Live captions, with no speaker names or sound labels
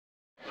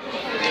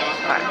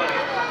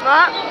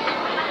What?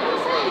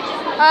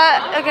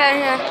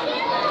 Okay, yeah.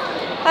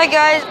 Hi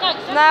guys,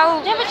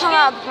 now come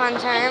out of the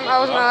planetarium. I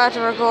wasn't allowed to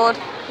record,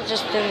 I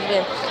just didn't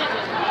do.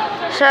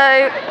 So,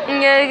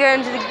 I'm going to go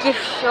into the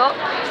gift shop.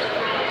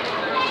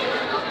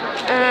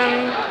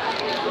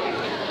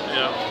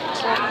 Yeah.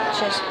 So,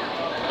 cheers.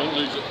 Don't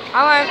lose it.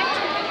 I won't.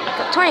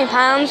 Got £20.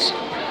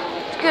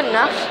 It's good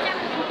enough.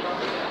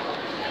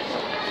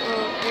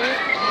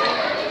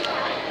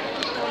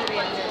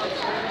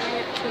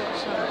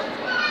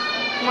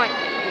 Might.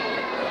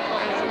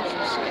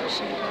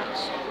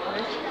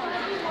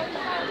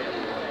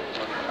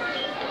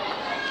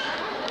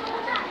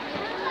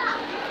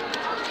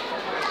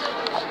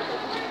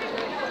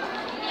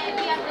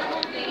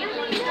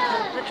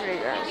 Literally,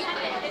 guys,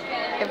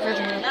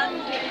 everything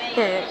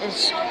here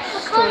is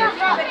free.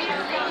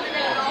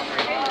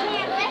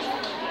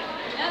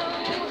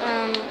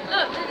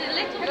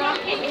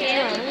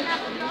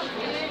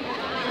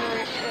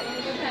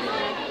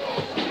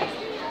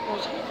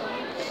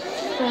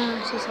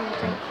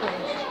 Something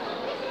quid.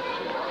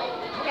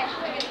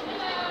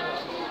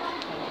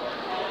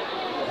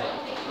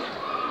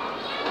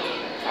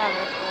 I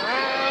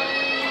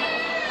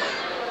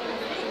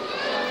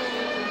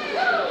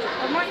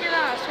might do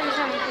that, it's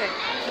 27 quid.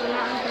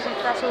 Because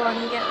that's all I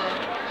can get there.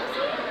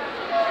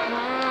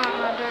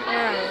 I don't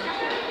know.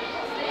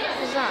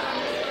 What is that?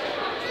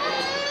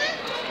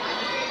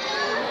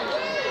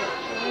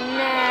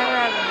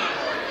 Never.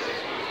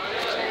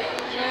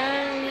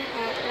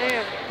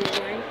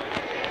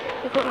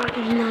 I've got like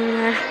no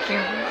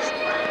napkins.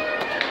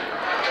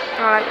 I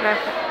like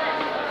napkins.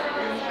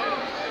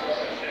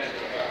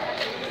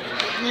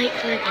 Like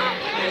Lego.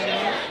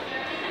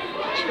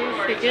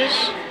 2 figures.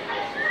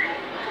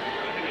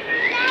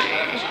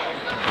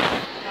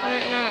 I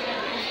don't know.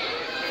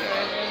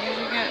 Where did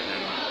you get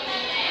them?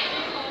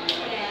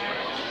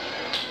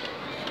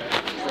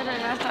 I don't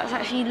know if that's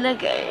actually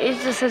Lego. It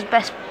just says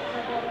best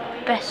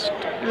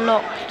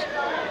locked.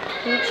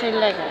 It doesn't say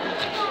Lego.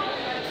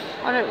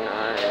 I don't know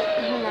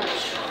how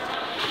much.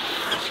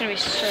 It's gonna be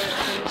so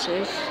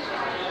expensive.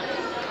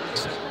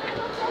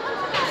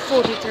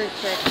 43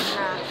 quid.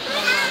 Nah,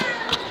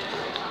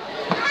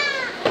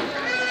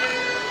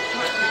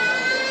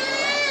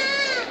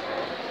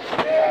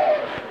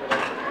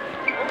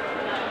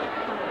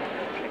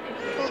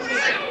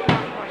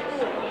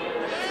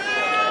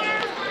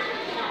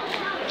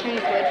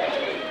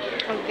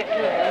 I'll get to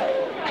it.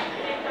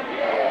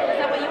 Is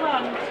that what you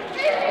want?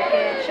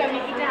 Yeah. Show me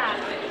your dad.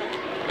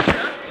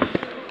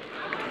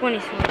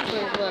 23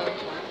 quid as well.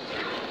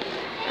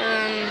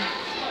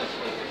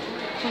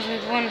 Comes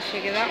with one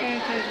figure. That one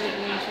comes with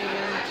one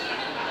figure.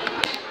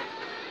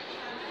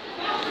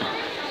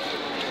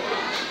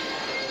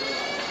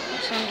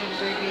 That's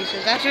 103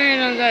 pieces. That's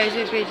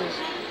 336 pieces.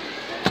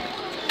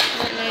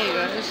 Right, there you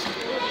go.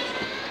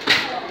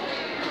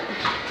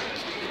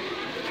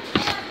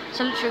 So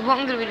literally what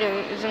I'm going to be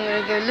doing is I'm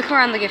going to go look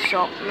around the gift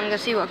shop and I'm going to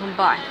see what I can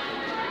buy.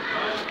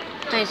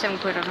 27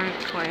 quid, I think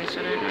 20, so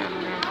I don't know if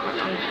I'm quite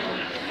comfortable.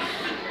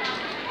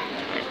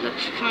 It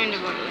looks kind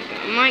of like Lego.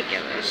 I might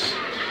get this.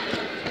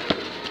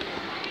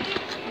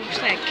 Looks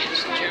like a cat.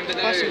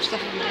 Buy some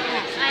stuff in my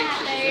cat. I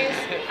have those.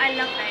 I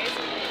love those.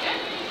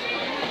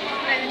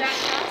 Like the dark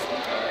ones.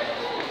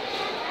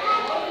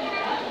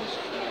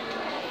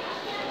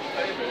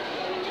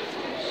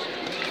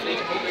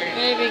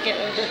 Maybe get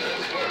this.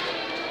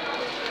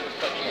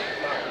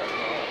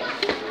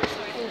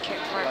 Okay,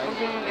 right, I'm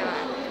gonna get that.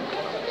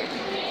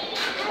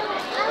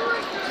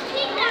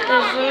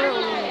 There's a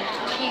little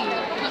key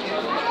right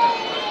here.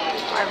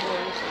 I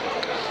want.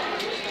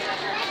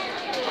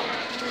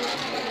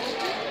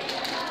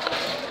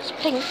 It's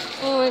pink.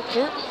 I like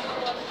it.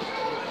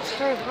 It's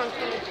very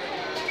funky.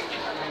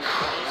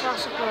 It's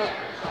also got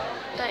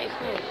 30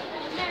 quid.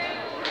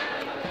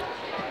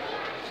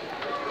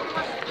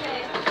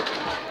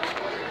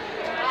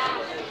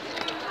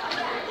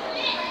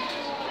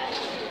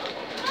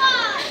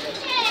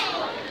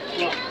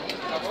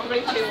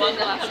 Three, two, one.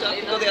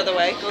 Go the other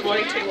way. Go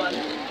 3, 2, 1.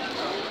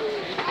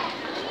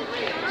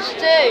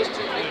 Stu.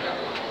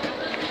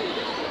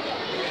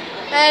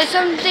 There's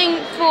something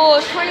for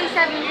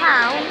 £27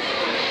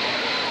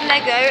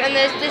 Lego, and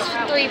there's this for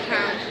 £3.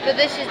 But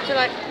this is to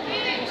like.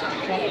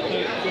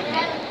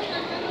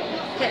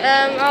 Okay,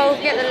 I'll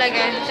get the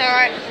Lego. It's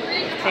alright.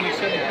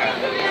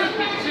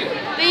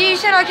 £27. But you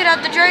said I could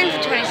have the drone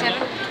for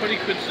 27. 20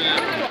 quid's in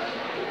it.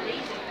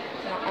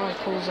 My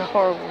uncle's a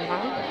horrible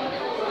man.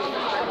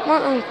 My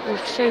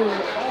uncle's so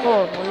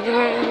horrible. You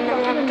won't even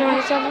let me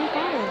have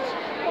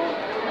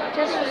 £27.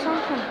 Just for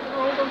something.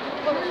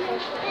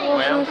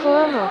 Wasn't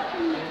forever.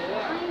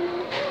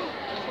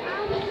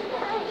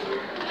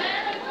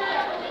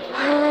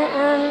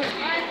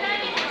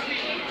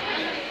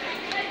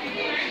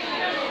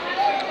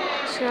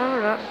 So have a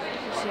look.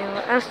 Let's see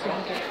what else we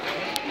can get.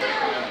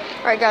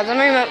 Alright guys, I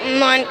made up my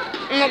mind.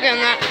 I'm not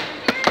getting that.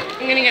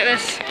 I'm gonna get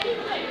this.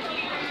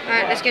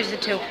 Alright, let's go to the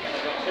till.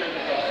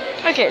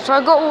 Okay, so I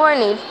got what I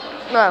need.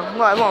 Well,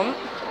 what I want.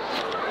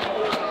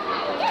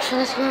 So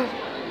let's go.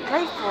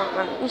 play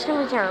Fortnite. It's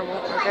gonna be terrible,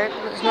 okay?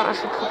 Because it's not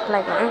actually called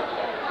Playground.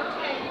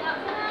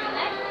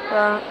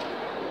 But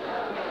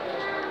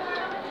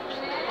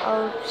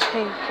I'll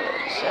take it.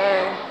 So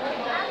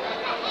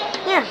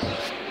yeah,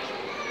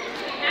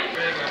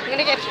 I'm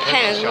gonna get a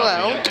pen as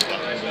well.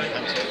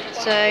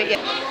 So yeah,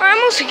 alright,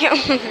 I'm also getting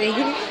one of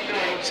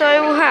these. So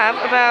we'll have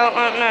about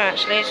I don't know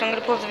actually. So I'm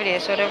gonna pause the video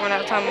so I don't run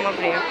out of time on my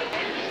video.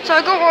 So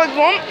I got what I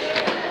want.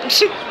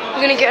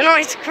 I'm gonna get an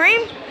ice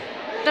cream.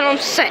 Then I'm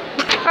set.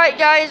 Alright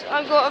guys,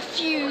 I've got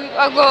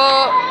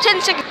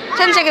 10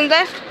 seconds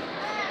left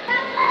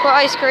for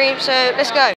ice cream, so let's go.